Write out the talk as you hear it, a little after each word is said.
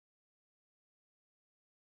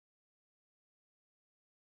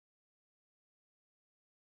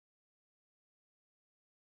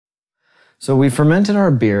So we fermented our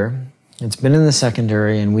beer. It's been in the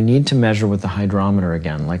secondary, and we need to measure with the hydrometer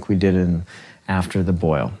again, like we did after the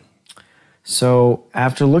boil. So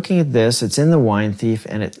after looking at this, it's in the Wine Thief,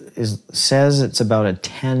 and it says it's about a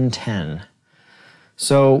 1010.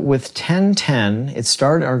 So with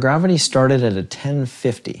 1010, our gravity started at a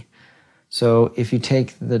 1050. So if you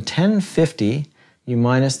take the 1050, you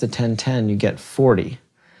minus the 1010, you get 40.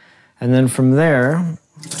 And then from there,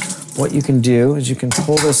 what you can do is you can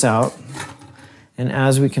pull this out. And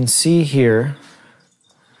as we can see here,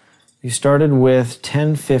 you started with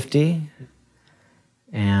 1050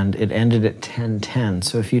 and it ended at 1010.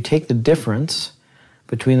 So if you take the difference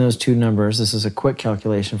between those two numbers, this is a quick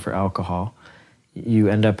calculation for alcohol, you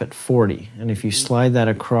end up at 40. And if you slide that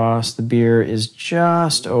across, the beer is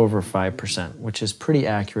just over 5%, which is pretty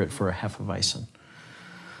accurate for a Hefeweizen.